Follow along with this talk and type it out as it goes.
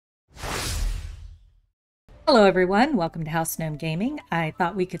Hello everyone, welcome to House Gnome Gaming. I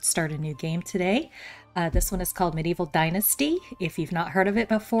thought we could start a new game today. This one is called Medieval Dynasty. If you've not heard of it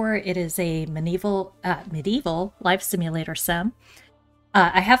before, it is a medieval life simulator sim.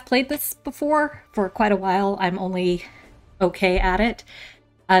 I have played this before for quite a while. I'm only okay at it.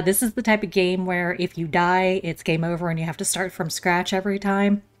 This is the type of game where if you die, it's game over and you have to start from scratch every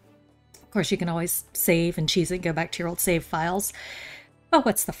time. Of course, you can always save and cheese it and go back to your old save files. But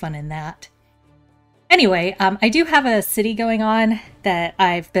what's the fun in that? Anyway, I do have a city going on that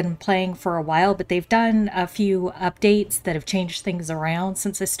I've been playing for a while, but they've done a few updates that have changed things around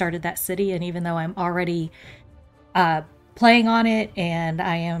since I started that city. And even though I'm already playing on it and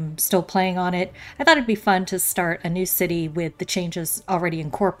I am still playing on it, I thought it'd be fun to start a new city with the changes already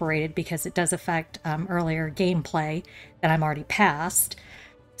incorporated because it does affect earlier gameplay that I'm already past.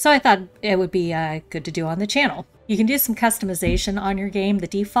 So I thought it would be good to do on the channel. You can do some customization on your game. The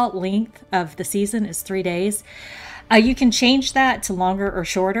default length of the season is 3 days. You can change that to longer or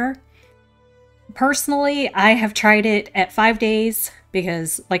shorter. Personally, I have tried it at 5 days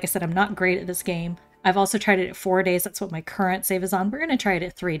because, like I said, I'm not great at this game. I've also tried it at 4 days. That's what my current save is on. We're going to try it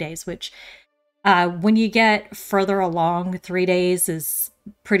at 3 days, which when you get further along, 3 days is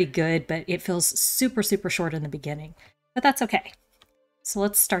pretty good, but it feels super, super short in the beginning. But that's okay. So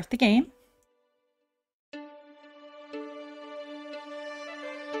let's start the game.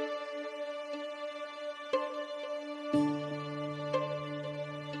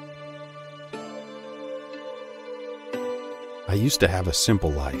 I used to have a simple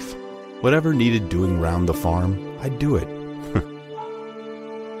life. Whatever needed doing round the farm, I'd do it.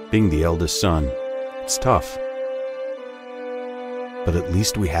 Being the eldest son, it's tough. But at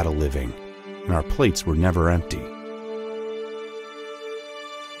least we had a living, and our plates were never empty.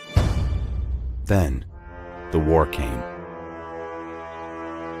 Then, the war came.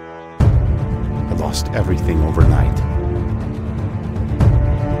 I lost everything overnight.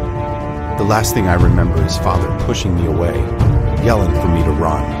 The last thing I remember is Father pushing me away, yelling for me to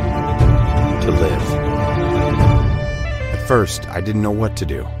run, to live. At first, I didn't know what to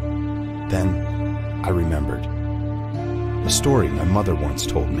do. Then, I remembered. A story my mother once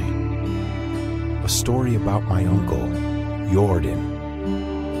told me. A story about my uncle, Jordan.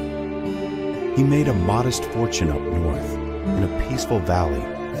 He made a modest fortune up north, in a peaceful valley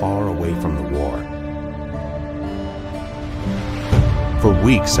far away from the war. For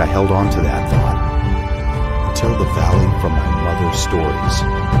weeks I held on to that thought, until the valley from my mother's stories.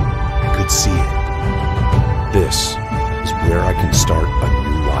 I could see it. This is where I can start a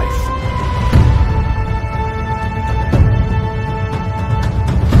new life.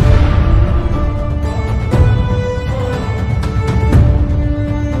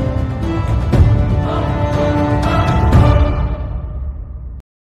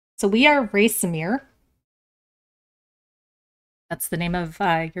 So we are Racemir. That's the name of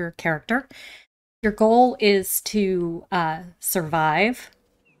your character. Your goal is to survive,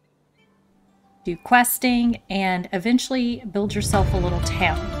 do questing, and eventually build yourself a little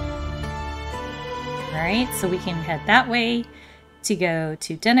town. All right, so we can head that way to go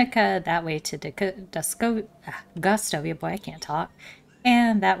to Denica, that way to Gustovia, boy, I can't talk,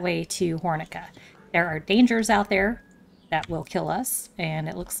 and that way to Hornica. There are dangers out there that will kill us, and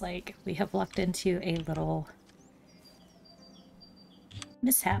it looks like we have lucked into a little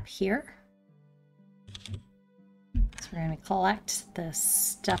mishap here. So we're going to collect the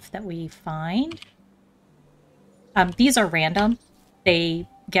stuff that we find. These are random. They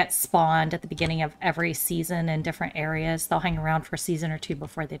get spawned at the beginning of every season in different areas. They'll hang around for a season or two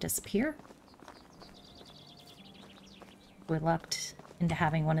before they disappear. We lucked into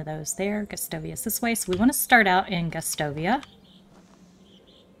having one of those there. Gustovia is this way. So we want to start out in Gustovia.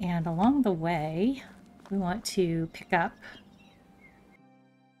 And along the way, we want to pick up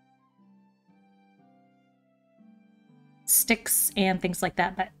sticks and things like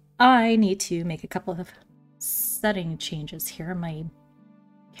that. But I need to make a couple of setting changes here. My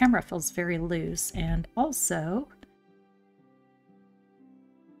camera feels very loose. And also,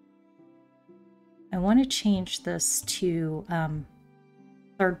 I want to change this to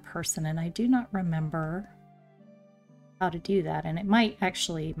third person, and I do not remember how to do that. And it might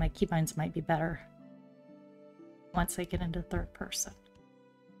actually, my keybinds might be better once I get into third person.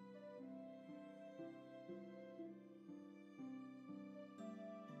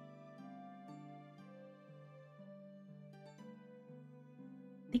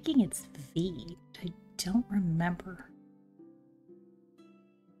 Thinking it's V. I don't remember.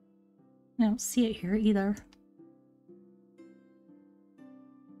 I don't see it here either.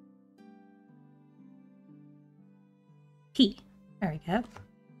 P. There we go.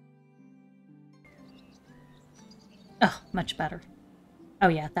 Oh, much better. Oh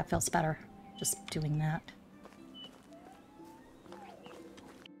yeah, that feels better. Just doing that.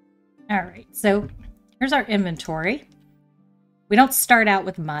 Alright, so here's our inventory. We don't start out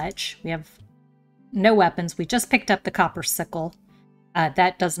with much. We have no weapons. We just picked up the copper sickle.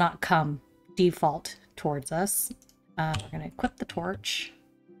 That does not come default towards us. We're going to equip the torch.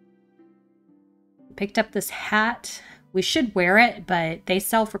 Picked up this hat. We should wear it, but they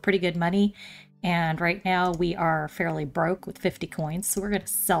sell for pretty good money. And right now we are fairly broke with 50 coins, so we're going to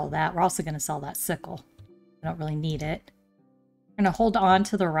sell that. We're also going to sell that sickle. I don't really need it. We're going to hold on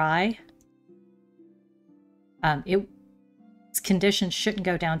to the rye. Its conditions shouldn't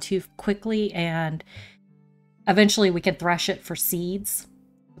go down too quickly, and eventually we can thresh it for seeds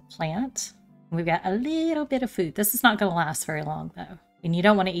to plant. We've got a little bit of food. This is not going to last very long, though. And you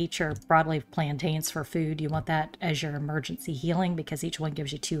don't want to eat your broadleaf plantains for food. You want that as your emergency healing because each one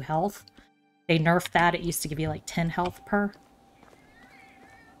gives you 2 health. They nerfed that. It used to give you like 10 health per.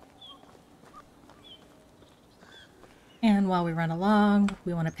 And while we run along,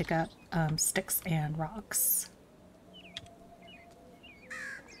 we want to pick up sticks and rocks.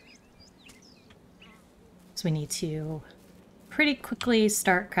 So we need to pretty quickly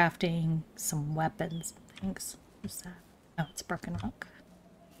start crafting some weapons and things. What's that? Oh, it's broken rock.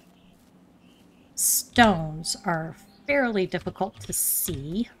 Stones are fairly difficult to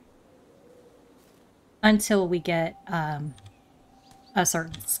see until we get a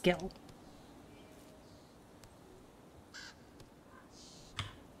certain skill.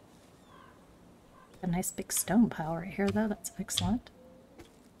 A nice big stone pile right here, though. That's excellent.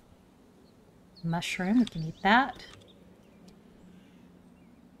 Mushroom, we can eat that.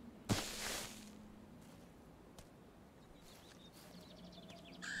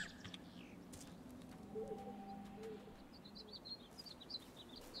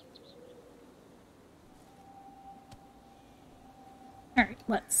 Alright,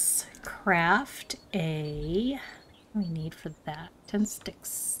 let's craft a... What do we need for that? 10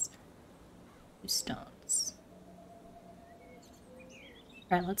 sticks. 2 stones.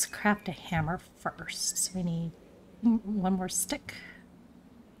 Alright, let's craft a hammer first. So we need 1 more stick.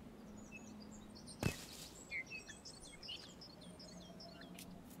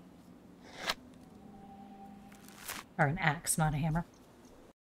 Or an axe, not a hammer.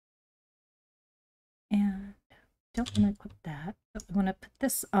 And don't want to equip that, but we want to put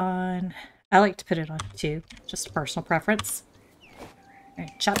this on. I like to put it on 2, just a personal preference.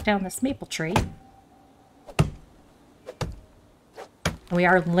 Alright, chop down this maple tree. We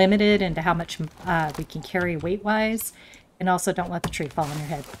are limited into how much we can carry weight-wise, and also don't let the tree fall on your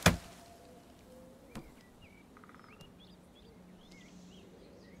head.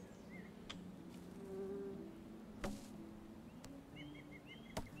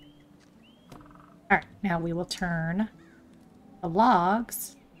 Alright, now we will turn the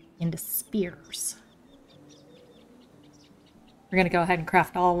logs into spears. We're going to go ahead and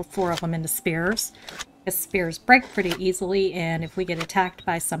craft all 4 of them into spears. Because spears break pretty easily, and if we get attacked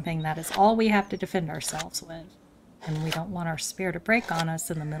by something, that is all we have to defend ourselves with. And we don't want our spear to break on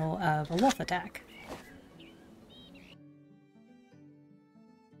us in the middle of a wolf attack.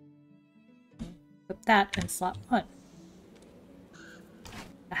 Put that in slot 1.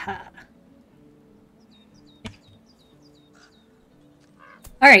 Aha.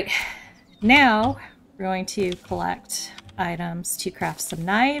 Alright, now we're going to collect items to craft some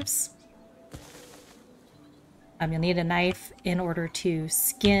knives. You'll need a knife in order to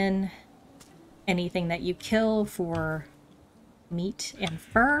skin anything that you kill for meat and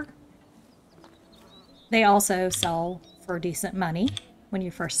fur. They also sell for decent money when you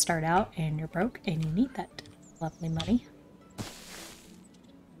first start out and you're broke and you need that lovely money.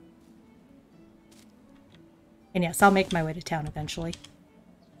 And yes, I'll make my way to town eventually.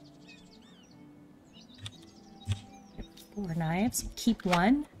 4 knives. Keep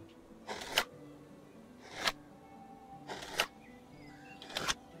 1.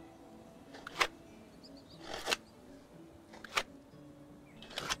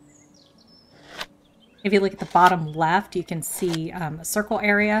 If you look at the bottom left, you can see a circle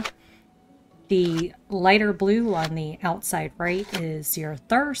area. The lighter blue on the outside right is your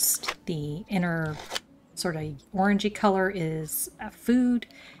thirst. The inner sort of orangey color is food.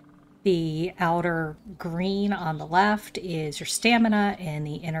 The outer green on the left is your stamina, and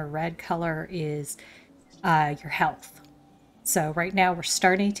the inner red color is your health. So right now we're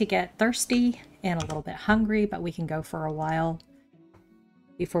starting to get thirsty and a little bit hungry, but we can go for a while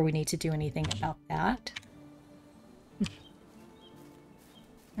before we need to do anything about that.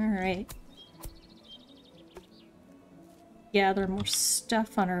 Alright. Gather more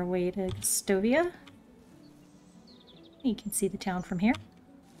stuff on our way to Gastovia. You can see the town from here.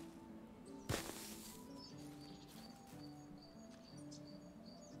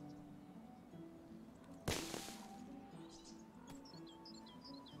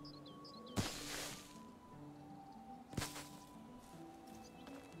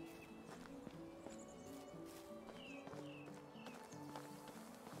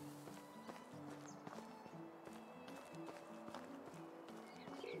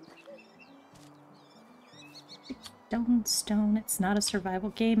 Stone. It's not a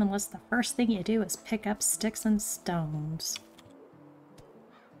survival game unless the first thing you do is pick up sticks and stones.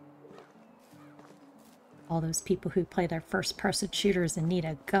 All those people who play their first-person shooters and need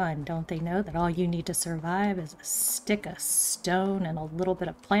a gun, don't they know that all you need to survive is a stick of stone and a little bit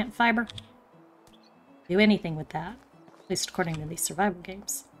of plant fiber? Do anything with that, at least according to these survival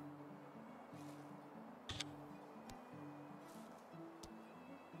games.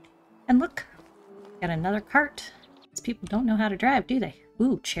 And look, got another cart. These people don't know how to drive, do they?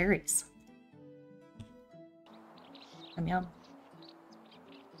 Ooh, cherries. Yum yum.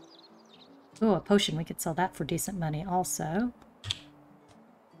 Ooh, a potion. We could sell that for decent money also.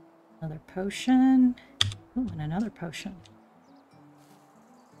 Another potion. Ooh, and another potion.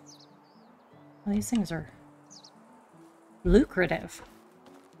 Well, these things are lucrative.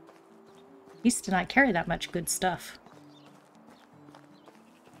 Used to not carry that much good stuff.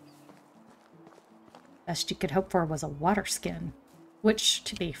 Best you could hope for was a water skin, which,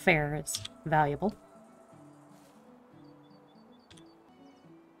 to be fair, is valuable.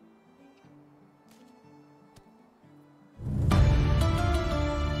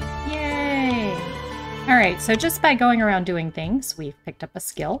 Yay! Alright, so just by going around doing things, we've picked up a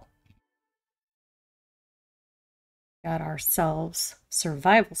skill. Got ourselves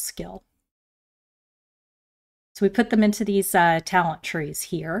survival skill. So we put them into these talent trees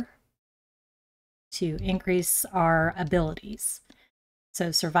here to increase our abilities.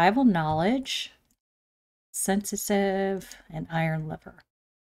 So survival knowledge, sensitive, and iron liver.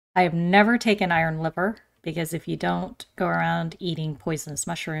 I have never taken iron liver because if you don't go around eating poisonous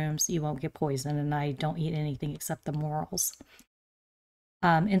mushrooms, you won't get poisoned, and I don't eat anything except the morels.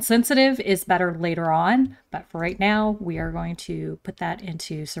 Insensitive is better later on, but for right now, we are going to put that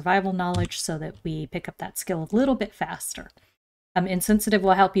into survival knowledge so that we pick up that skill a little bit faster. Insensitive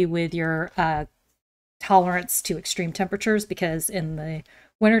will help you with your tolerance to extreme temperatures, because in the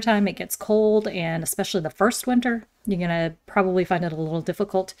wintertime it gets cold, and especially the first winter, you're going to probably find it a little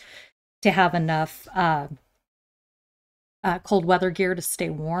difficult to have enough cold weather gear to stay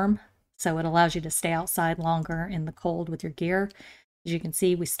warm. So it allows you to stay outside longer in the cold with your gear. As you can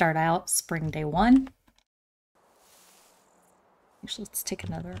see, we start out spring day 1. Actually, let's take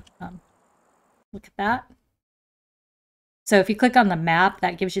another look at that. So if you click on the map,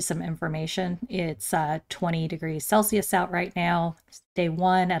 that gives you some information. It's 20 degrees Celsius out right now. It's day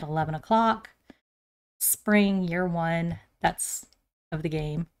 1 at 11 o'clock. Spring, year 1, that's of the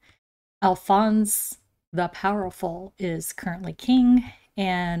game. Alphonse the Powerful is currently king,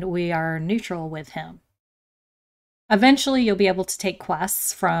 and we are neutral with him. Eventually, you'll be able to take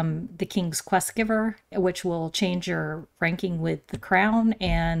quests from the King's Quest Giver, which will change your ranking with the crown.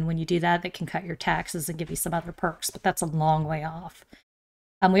 And when you do that, it can cut your taxes and give you some other perks, but that's a long way off.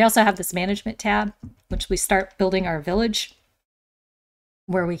 We also have this management tab, which we start building our village,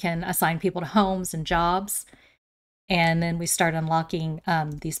 where we can assign people to homes and jobs. And then we start unlocking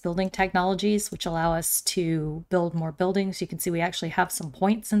these building technologies, which allow us to build more buildings. You can see we actually have some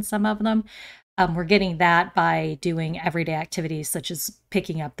points in some of them. We're getting that by doing everyday activities such as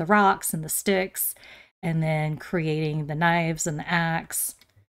picking up the rocks and the sticks, and then creating the knives and the axe.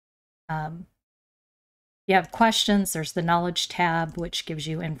 If you have questions, there's the knowledge tab, which gives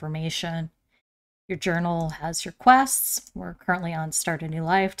you information. Your journal has your quests. We're currently on Start a New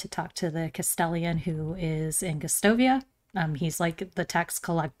Life to talk to the Castellan who is in Gustovia. He's like the tax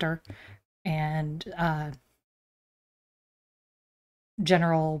collector and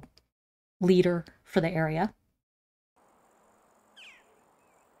general leader for the area.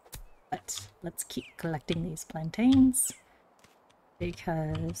 But let's keep collecting these plantains,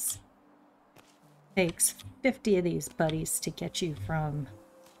 because it takes 50 of these buddies to get you from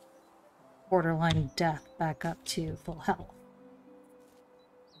borderline death back up to full health.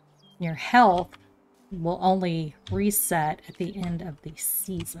 Your health will only reset at the end of the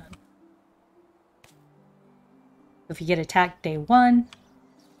season. If you get attacked day 1,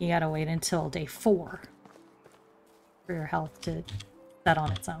 you gotta wait until day 4 for your health to set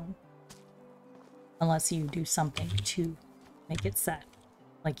on its own. Unless you do something to make it set.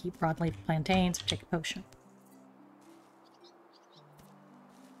 Like eat broadleaf plantains or take a potion.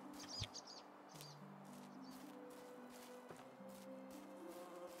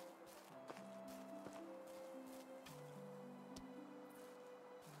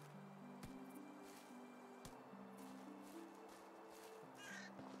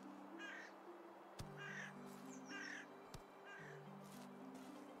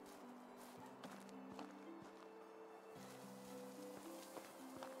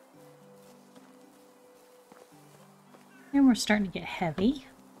 And we're starting to get heavy.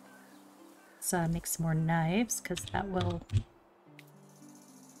 Let's make some more knives, because that will,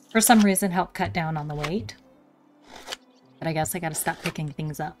 for some reason, help cut down on the weight. But I guess I gotta stop picking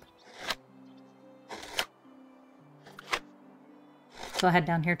things up. So I'll head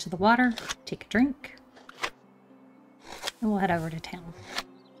down here to the water, take a drink, and we'll head over to town.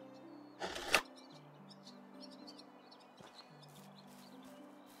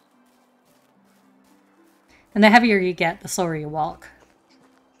 And the heavier you get, the slower you walk.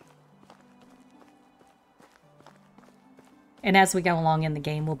 And as we go along in the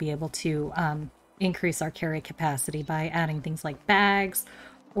game, we'll be able to increase our carry capacity by adding things like bags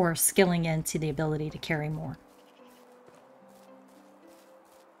or skilling into the ability to carry more.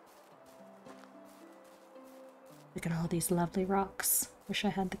 Look at all these lovely rocks. Wish I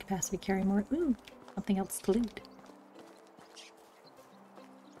had the capacity to carry more. Ooh, something else to loot.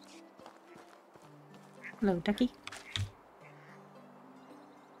 Hello, ducky.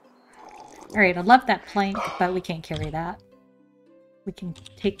 Alright, I love that plank, but we can't carry that. We can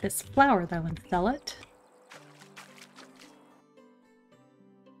take this flour, though, and sell it.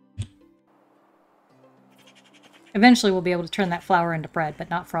 Eventually, we'll be able to turn that flour into bread, but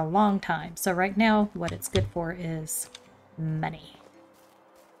not for a long time. So right now, what it's good for is money.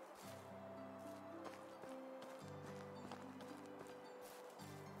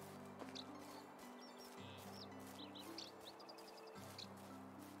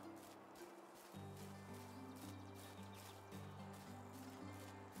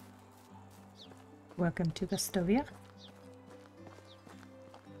 Welcome to Vestovia.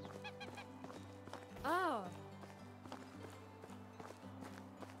 Oh.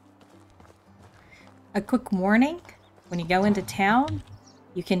 A quick warning, when you go into town,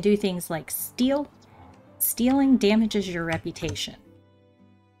 you can do things like steal. Stealing damages your reputation.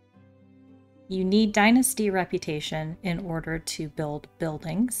 You need Dynasty reputation in order to build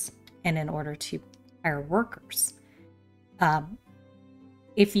buildings and in order to hire workers.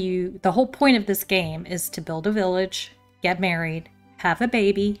 The whole point of this game is to build a village, get married, have a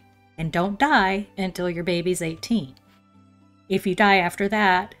baby, and don't die until your baby's 18. If you die after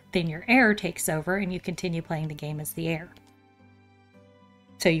that, then your heir takes over and you continue playing the game as the heir.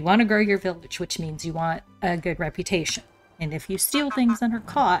 So you want to grow your village, which means you want a good reputation. And if you steal things and are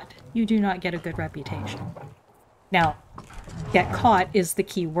caught, you do not get a good reputation. Now, get caught is the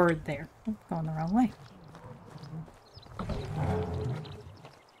key word there. Oh, going the wrong way.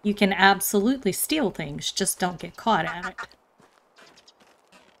 You can absolutely steal things, just don't get caught at it.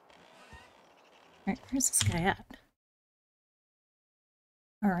 Alright, where's this guy at?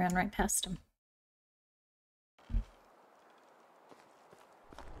 I ran right past him.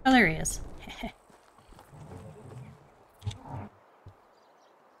 Oh, there he is.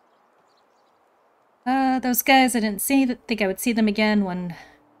 Those guys, I didn't think I would see them again when...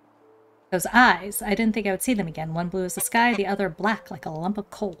 Those eyes, I didn't think I would see them again. One blue as the sky, the other black like a lump of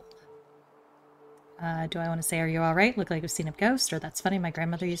coal. Do I want to say, are you alright? Look like you've seen a ghost? Or that's funny, my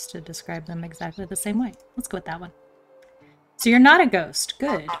grandmother used to describe them exactly the same way. Let's go with that one. So you're not a ghost.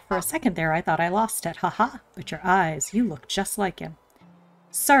 Good. For a second there, I thought I lost it. Haha. But your eyes, you look just like him.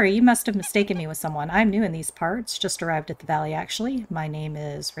 Sorry, you must have mistaken me with someone. I'm new in these parts. Just arrived at the valley, actually. My name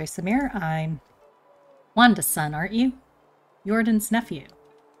is Racemir. I'm Wanda's son, aren't you? Jordan's nephew.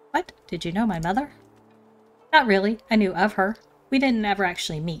 What? Did you know my mother? Not really. I knew of her. We didn't ever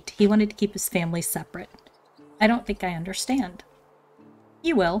actually meet. He wanted to keep his family separate. I don't think I understand.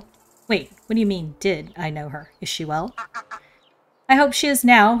 You will. Wait, what do you mean, did I know her? Is she well? I hope she is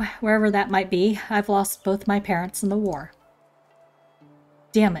now, wherever that might be. I've lost both my parents in the war.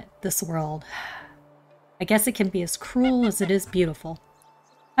 Damn it, this world. I guess it can be as cruel as it is beautiful.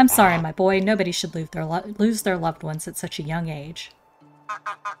 I'm sorry, my boy. Nobody should lose their loved ones at such a young age.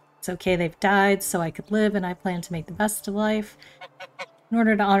 It's okay they've died so I could live, and I plan to make the best of life in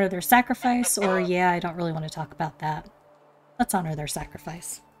order to honor their sacrifice, or yeah, I don't really want to talk about that. Let's honor their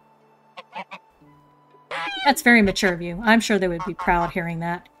sacrifice. That's very mature of you. I'm sure they would be proud hearing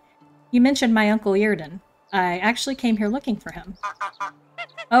that. You mentioned my Uncle Earden. I actually came here looking for him.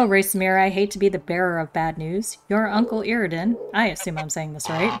 Oh, Racemir, I hate to be the bearer of bad news. Your Uncle Earden, I assume I'm saying this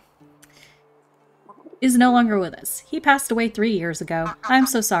right, is no longer with us. He passed away 3 years ago. I'm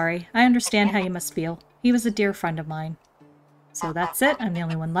so sorry. I understand how you must feel. He was a dear friend of mine. So that's it? I'm the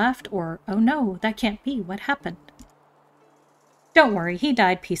only one left? Or, oh no, that can't be. What happened? Don't worry, he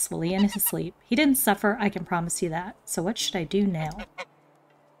died peacefully in his sleep. He didn't suffer, I can promise you that. So what should I do now?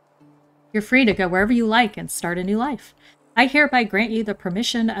 You're free to go wherever you like and start a new life. I hereby grant you the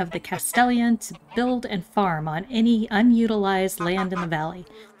permission of the Castellan to build and farm on any unutilized land in the valley.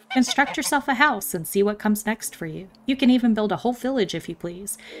 Construct yourself a house and see what comes next for you. You can even build a whole village if you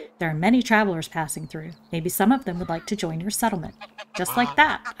please. There are many travelers passing through. Maybe some of them would like to join your settlement. Just like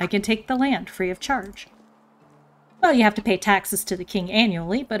that, I can take the land free of charge. Well, you have to pay taxes to the king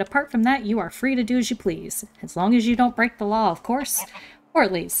annually, but apart from that, you are free to do as you please. As long as you don't break the law, of course. Or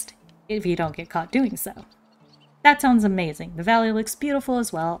at least, if you don't get caught doing so. That sounds amazing. The valley looks beautiful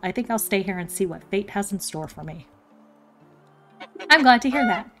as well. I think I'll stay here and see what fate has in store for me. I'm glad to hear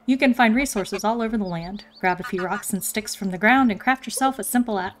that. You can find resources all over the land. Grab a few rocks and sticks from the ground and craft yourself a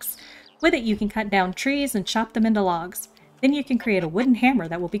simple axe. With it, you can cut down trees and chop them into logs. Then you can create a wooden hammer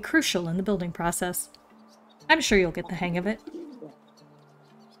that will be crucial in the building process. I'm sure you'll get the hang of it.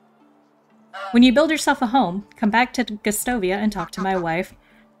 When you build yourself a home, come back to Gustovia and talk to my wife,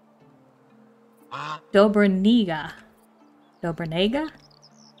 Dobranega. Dobranega?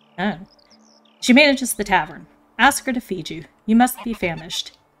 Oh. She manages the tavern. Ask her to feed you. You must be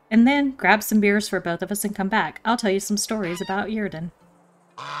famished. And then grab some beers for both of us and come back. I'll tell you some stories about Yurden.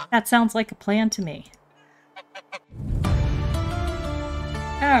 That sounds like a plan to me.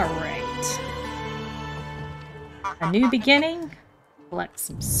 Alright. A new beginning. Collect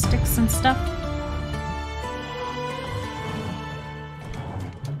some sticks and stuff.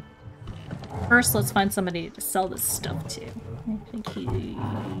 First, let's find somebody to sell this stuff to. I think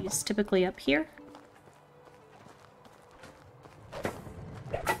he's typically up here.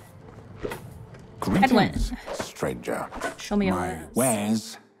 Greetings, stranger. Show me your My wares.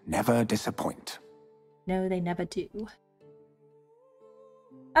 wares never disappoint. No, they never do.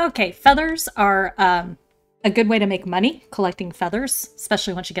 Okay, feathers are a good way to make money, collecting feathers,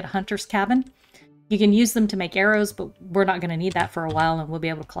 especially once you get a hunter's cabin. You can use them to make arrows, but we're not going to need that for a while, and we'll be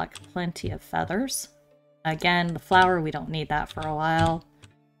able to collect plenty of feathers. Again, the flour, we don't need that for a while.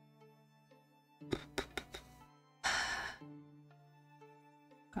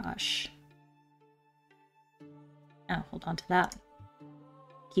 Gosh. Oh, hold on to that.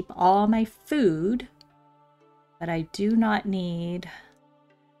 Keep all my food, but I do not need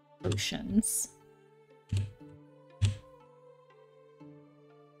potions.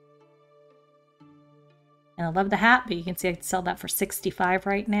 And I love the hat, but you can see I can sell that for 65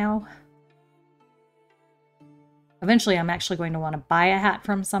 right now. Eventually, I'm actually going to want to buy a hat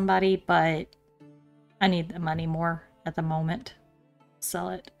from somebody, but I need the money more at the moment. Sell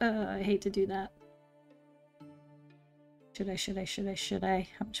it. I hate to do that. Should I?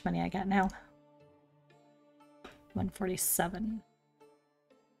 How much money I got now? 147.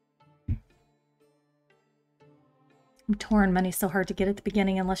 I'm torn. Money's so hard to get at the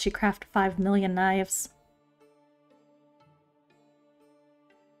beginning unless you craft 5 million knives.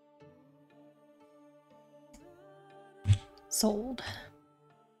 Sold.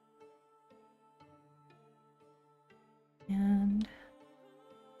 And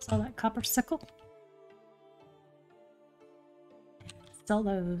sell that copper sickle. Sell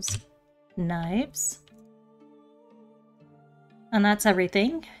those knives. And that's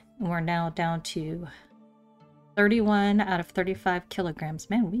everything. And we're now down to 31 out of 35 kilograms.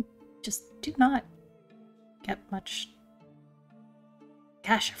 Man, we just do not get much.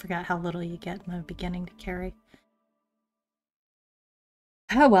 Gosh, I forgot how little you get in the beginning to carry.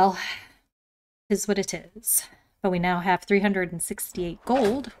 Oh well, is what it is. But we now have 368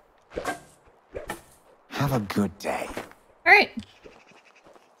 gold. Have a good day. Alright.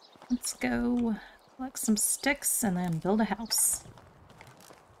 Let's go collect some sticks and then build a house.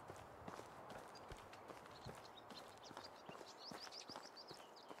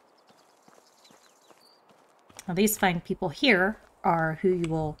 Now these fine people here are who you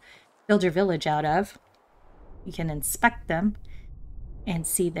will build your village out of. You can inspect them and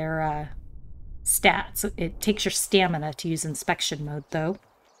see their stats. It takes your stamina to use inspection mode, though.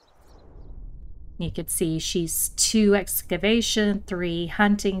 You could see she's 2 excavation, 3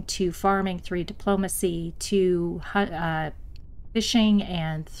 hunting, 2 farming, 3 diplomacy, 2 fishing,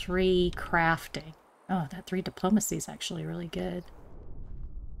 and 3 crafting. Oh, that 3 diplomacy is actually really good.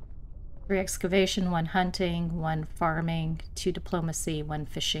 3 excavation, 1 hunting, 1 farming, 2 diplomacy, 1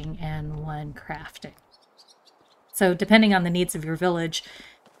 fishing, and 1 crafting. So depending on the needs of your village,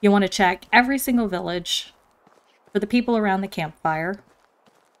 you want to check every single village for the people around the campfire.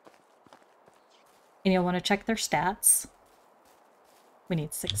 And you'll want to check their stats. We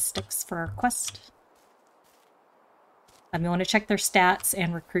need 6 sticks for our quest. You want to check their stats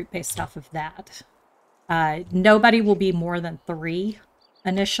and recruit based off of that. Nobody will be more than 3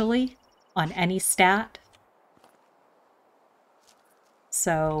 initially on any stat.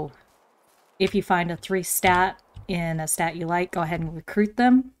 So if you find a 3 stat in a stat you like, go ahead and recruit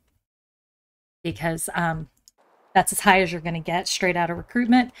them. Because That's as high as you're going to get straight out of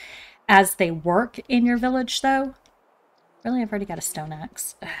recruitment. As they work in your village, though, really, I've already got a stone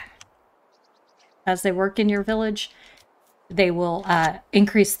axe. As they work in your village, they will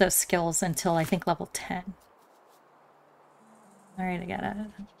increase those skills until I think level 10. All right, I got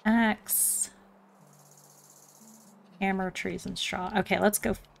an axe, hammer, trees, and straw. Okay, let's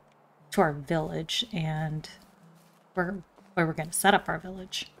go to our where we're going to set up our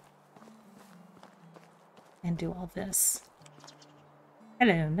village and do all this.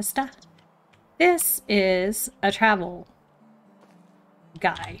 Hello, mister. This is a travel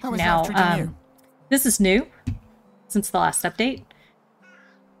guy. How is Now, life treating you? this is new since the last update.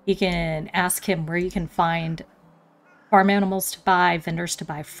 You can ask him where you can find farm animals to buy, vendors to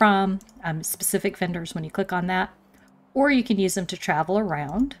buy from, specific vendors when you click on that, or you can use them to travel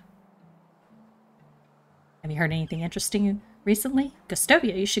around. Have you heard anything interesting recently?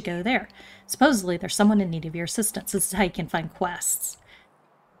 Gustovia, you should go there. Supposedly, there's someone in need of your assistance. This is how you can find quests.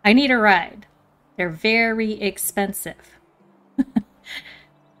 I need a ride. They're very expensive.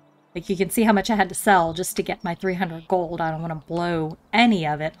 Like, you can see how much I had to sell just to get my 300 gold. I don't want to blow any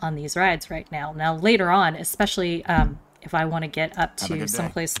of it on these rides right now. Now, later on, especially if I want to get up to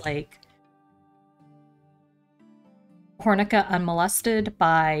someplace like Hornica unmolested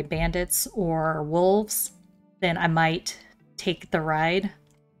by bandits or wolves, then I might take the ride,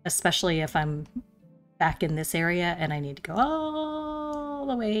 especially if I'm back in this area and I need to go all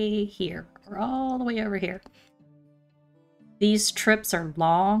the way here or all the way over here. These trips are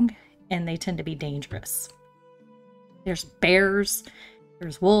long and they tend to be dangerous. There's bears,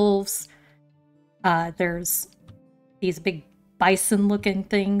 there's wolves, there's these big bison-looking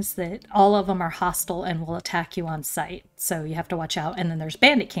things that all of them are hostile and will attack you on sight. So you have to watch out. And then there's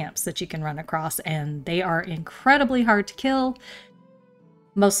bandit camps that you can run across, and they are incredibly hard to kill.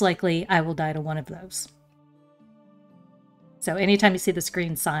 Most likely, I will die to one of those. So anytime you see this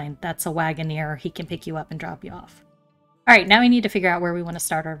green sign, that's a wagoneer. He can pick you up and drop you off. All right, now we need to figure out where we want to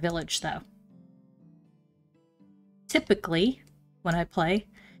start our village, though. Typically, when I play,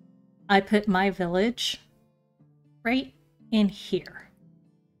 I put my village right in here.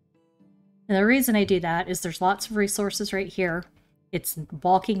 And the reason I do that is there's lots of resources right here. It's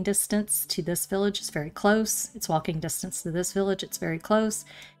walking distance to this village. It's very close. It's walking distance to this village. It's very close.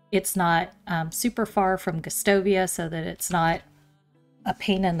 It's not super far from Gustovia, so that it's not a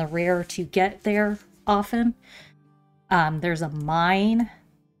pain in the rear to get there often. There's a mine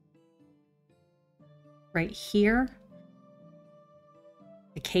right here.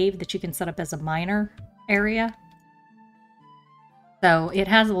 A cave that you can set up as a miner area. So it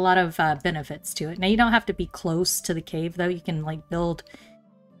has a lot of benefits to it. Now, you don't have to be close to the cave, though. You can like build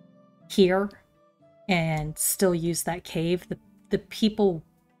here and still use that cave. The people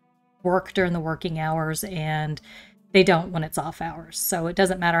work during the working hours, and they don't when it's off hours. So it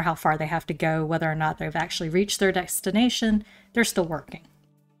doesn't matter how far they have to go, whether or not they've actually reached their destination, they're still working.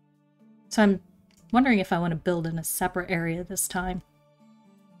 So I'm wondering if I want to build in a separate area this time.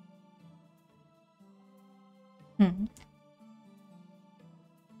 I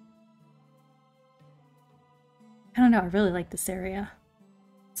don't know, I really like this area.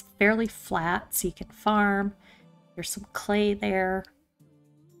 It's fairly flat, so you can farm. There's some clay there.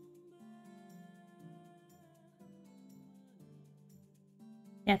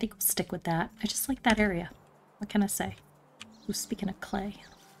 Yeah, I think we'll stick with that. I just like that area. What can I say? Ooh, speaking of clay.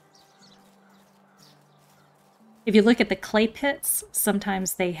 If you look at the clay pits,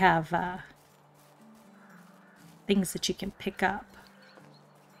 sometimes they have things that you can pick up.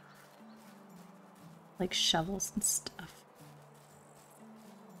 Like shovels and stuff.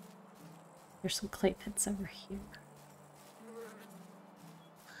 There's some clay pits over here.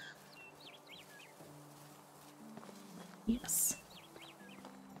 Yes.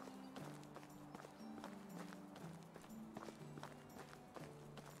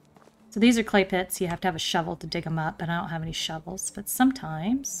 So these are clay pits. You have to have a shovel to dig them up, and I don't have any shovels. But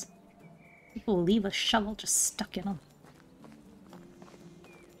sometimes people leave a shovel just stuck in them.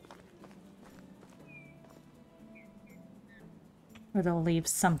 Or they'll leave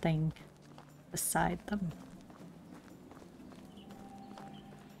something beside them.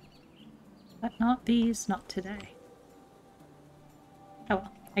 But not these, not today. Oh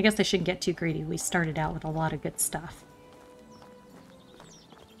well, I guess I shouldn't get too greedy. We started out with a lot of good stuff.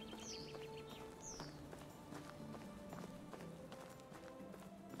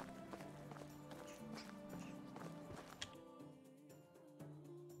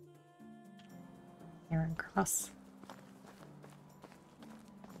 Aaron Cross.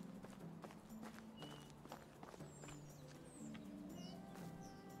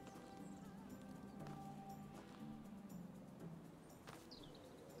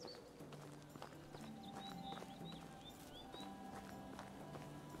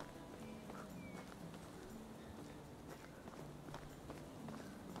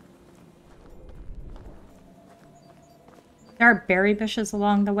 There are berry bushes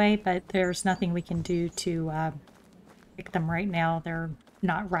along the way, but there's nothing we can do to pick them right now. They're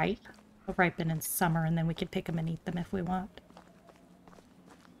not ripe. They'll ripen in summer, and then we can pick them and eat them if we want.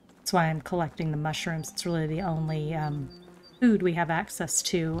 That's why I'm collecting the mushrooms. It's really the only food we have access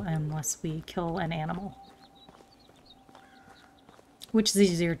to unless we kill an animal. Which is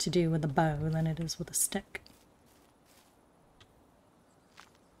easier to do with a bow than it is with a stick.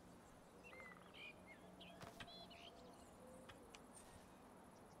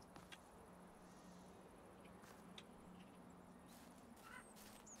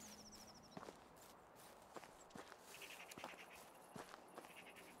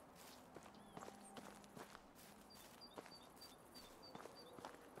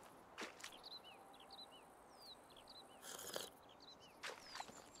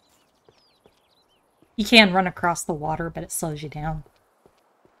 You can run across the water, but it slows you down.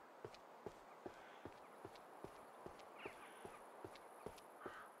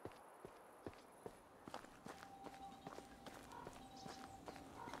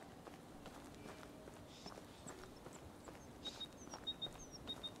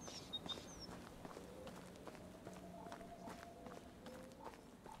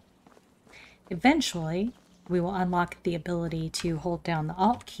 Eventually, we will unlock the ability to hold down the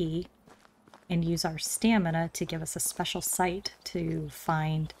Alt key and use our stamina to give us a special sight to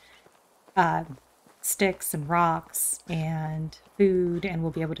find sticks and rocks and food, and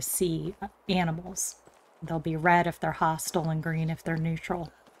we'll be able to see animals. They'll be red if they're hostile and green if they're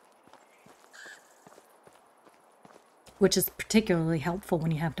neutral. Which is particularly helpful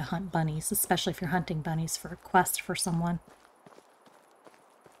when you have to hunt bunnies, especially if you're hunting bunnies for a quest for someone.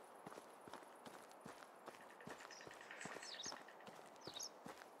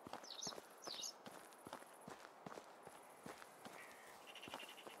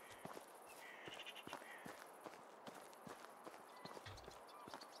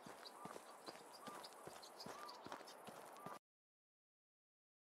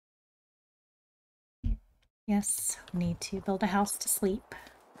 Yes, we need to build a house to sleep.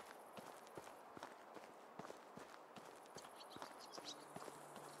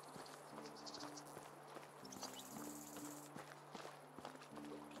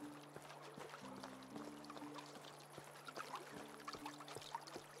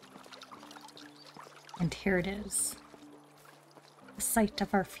 And here it is, the site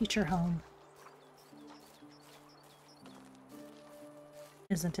of our future home.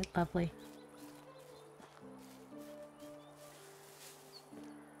 Isn't it lovely?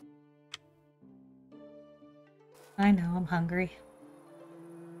 I know, I'm hungry.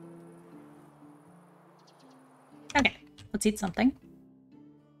 Okay, let's eat something.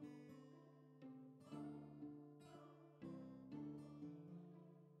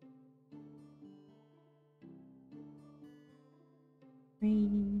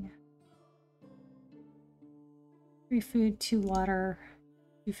 Three food, 2 water,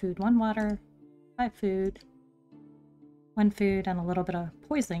 2 food, 1 water, 5 food, 1 food, and a little bit of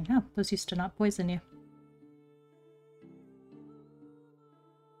poisoning. Oh, those used to not poison you.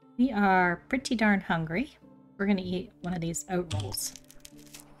 We are pretty darn hungry. We're gonna eat one of these oat rolls.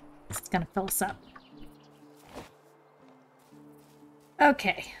 It's gonna fill us up.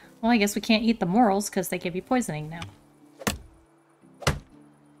 Okay, well I guess we can't eat the morels because they give you poisoning now.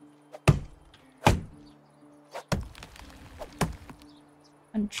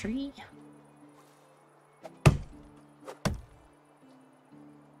 One tree.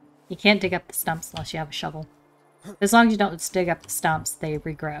 You can't dig up the stumps unless you have a shovel. As long as you don't dig up the stumps, they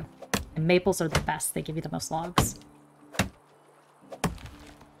regrow. And maples are the best. They give you the most logs.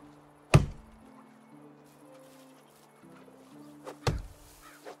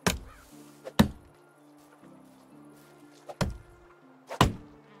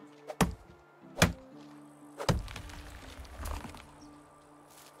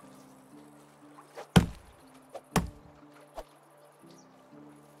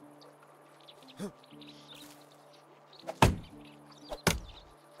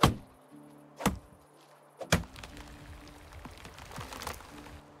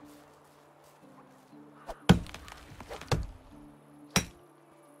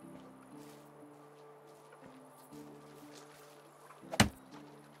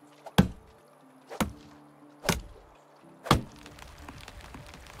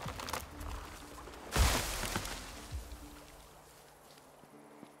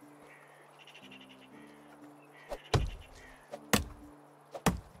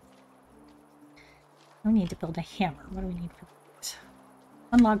 We need to build a hammer. What do we need for that?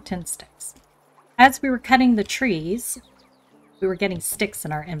 1 log, 10 sticks. As we were cutting the trees, we were getting sticks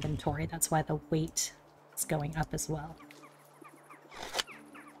in our inventory. That's why the weight is going up as well.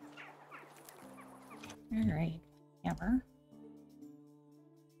 Alright, hammer.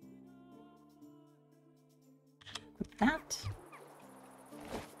 Equip that.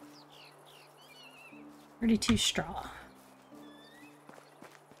 32 straw.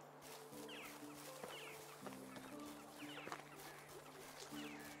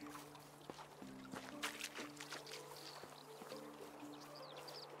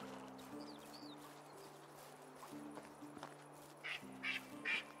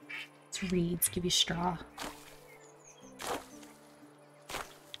 Reeds give you straw.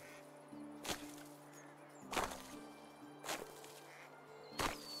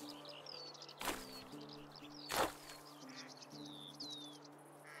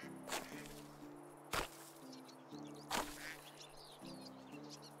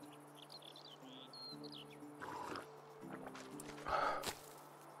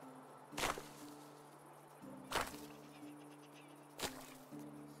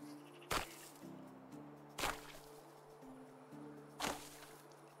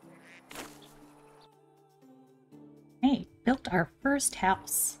 Hey, built our first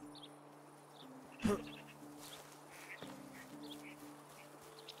house.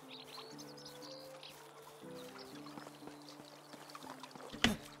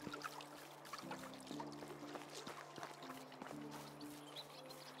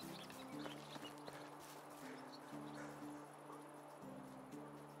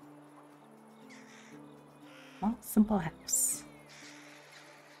 Well, simple house.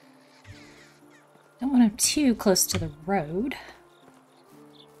 Don't want them too close to the road.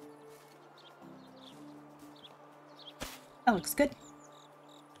 That looks good.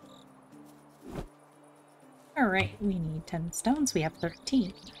 Alright, we need 10 stones. We have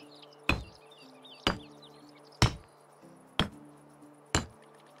 13.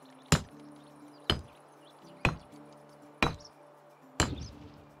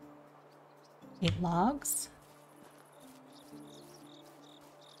 Eight logs.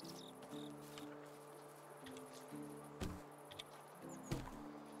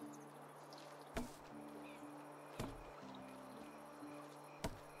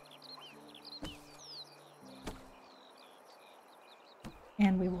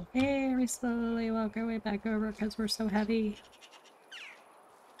 And we will very slowly walk our way back over because we're so heavy.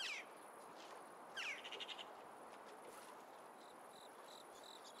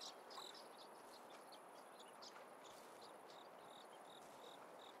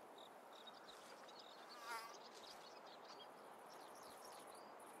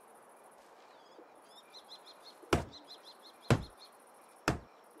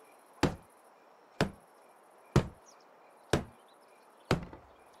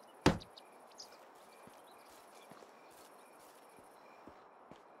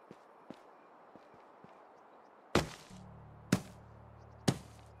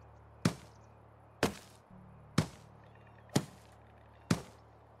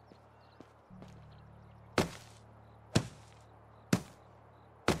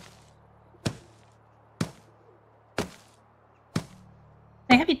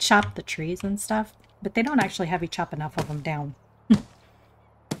 They have you chop the trees and stuff, but they don't actually have you chop enough of them down.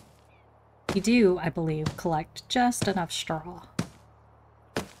 You do, I believe, collect just enough straw.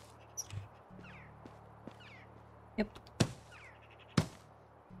 Yep.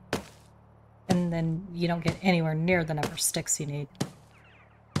 And then you don't get anywhere near the number of sticks you need.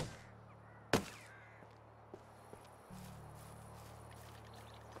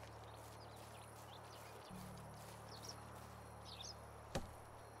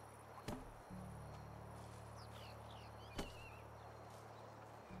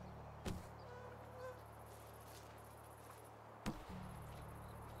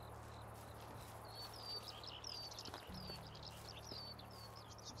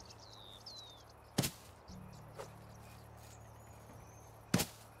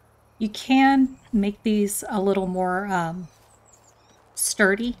 You can make these a little more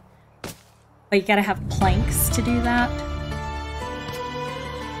sturdy, but you gotta have planks to do that.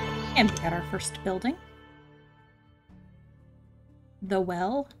 And we got our first building. The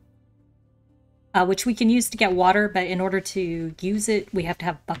well, which we can use to get water, but in order to use it, we have to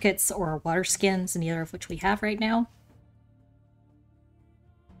have buckets or water skins, neither of which we have right now.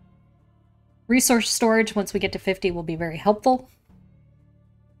 Resource storage, once we get to 50, will be very helpful.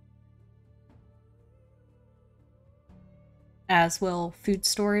 As will food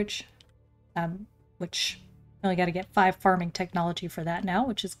storage, which I only got to get 5 farming technology for that now,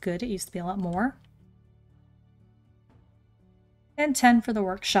 which is good. It used to be a lot more. And 10 for the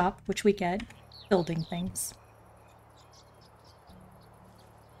workshop, which we get building things.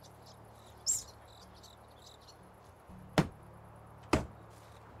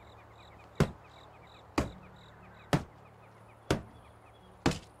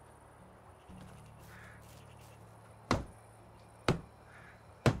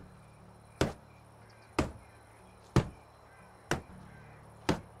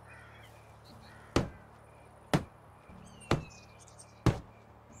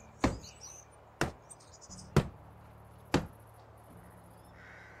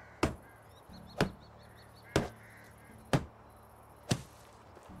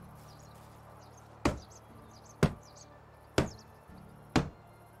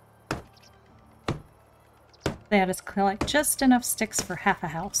 They had us collect just enough sticks for half a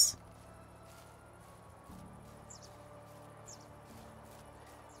house.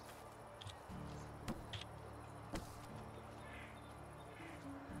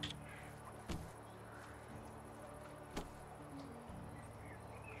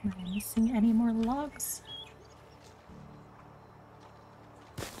 Am I missing any more logs?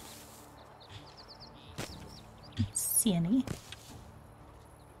 Don't see any.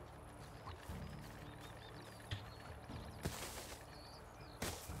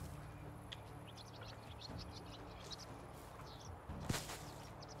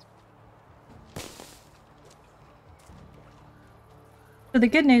 So the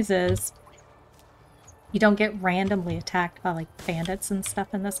good news is you don't get randomly attacked by like bandits and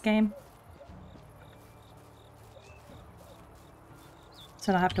stuff in this game.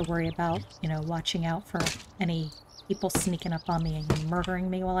 So I don't have to worry about, you know, watching out for any people sneaking up on me and murdering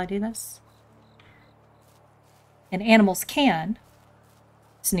me while I do this. And animals can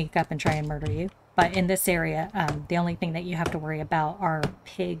sneak up and try and murder you. But in this area, the only thing that you have to worry about are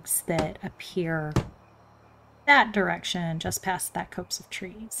pigs that appear that direction, just past that copse of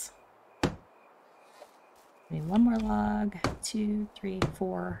trees. Maybe one more log, 2, 3,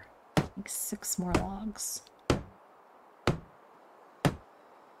 4, I think 6 more logs.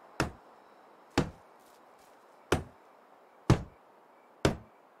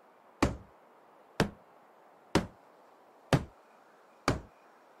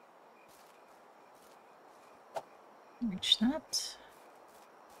 Reach that.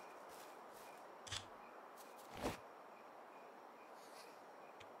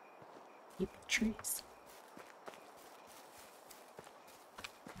 Keep the trees.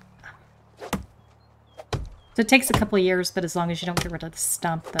 So it takes a couple of years, but as long as you don't get rid of the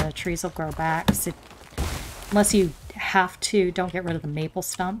stump, the trees will grow back. So unless you have to, don't get rid of the maple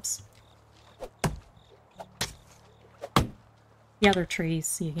stumps. The other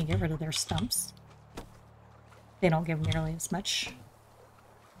trees, you can get rid of their stumps. They don't give nearly as much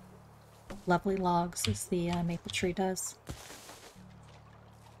lovely logs as the maple tree does.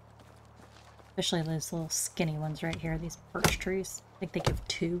 Especially those little skinny ones right here, these birch trees. I think they give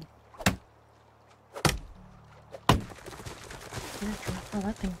 2. Oh,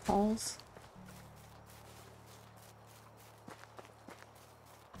 that thing falls.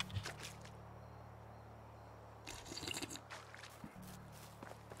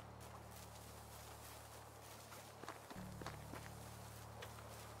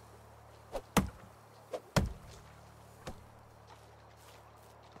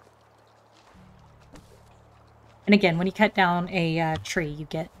 And again, when you cut down a tree, you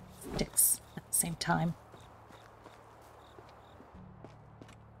get sticks at the same time.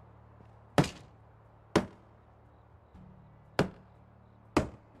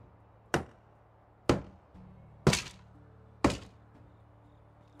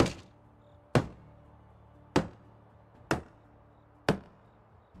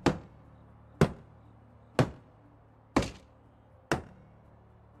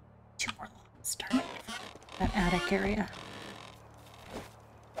 Two more logs, darn it. That attic area.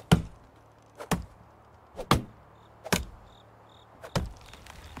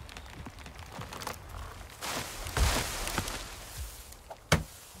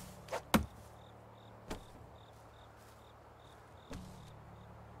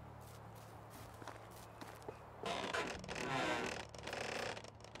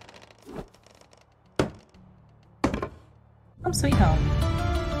 Home sweet home.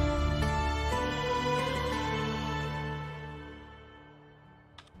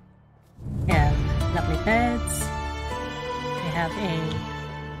 Lovely beds. We have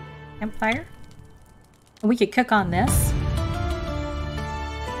a campfire. We could cook on this.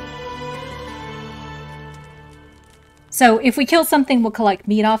 So if we kill something, we'll collect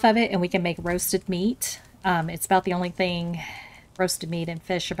meat off of it and we can make roasted meat. It's about the only thing, roasted meat and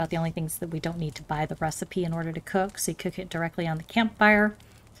fish are about the only things that we don't need to buy the recipe in order to cook. So you cook it directly on the campfire.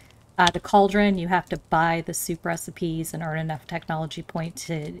 The cauldron, you have to buy the soup recipes and earn enough technology point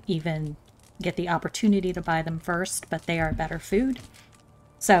to even get the opportunity to buy them first, but they are better food.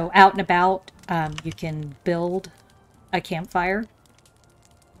 So out and about, you can build a campfire.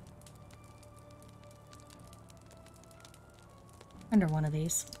 Under one of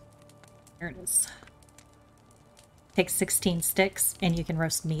these. Here it is. Takes 16 sticks, and you can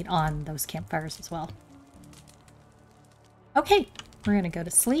roast meat on those campfires as well. Okay, we're going to go to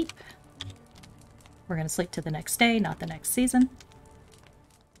sleep. We're going to sleep to the next day, not the next season.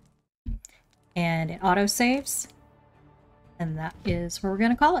 And it auto-saves. And that is where we're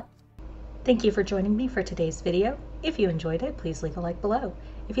going to call it. Thank you for joining me for today's video. If you enjoyed it, please leave a like below.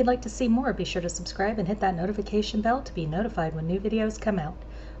 If you'd like to see more, be sure to subscribe and hit that notification bell to be notified when new videos come out.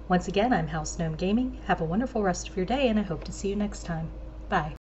 Once again, I'm House Gnome Gaming. Have a wonderful rest of your day, and I hope to see you next time. Bye.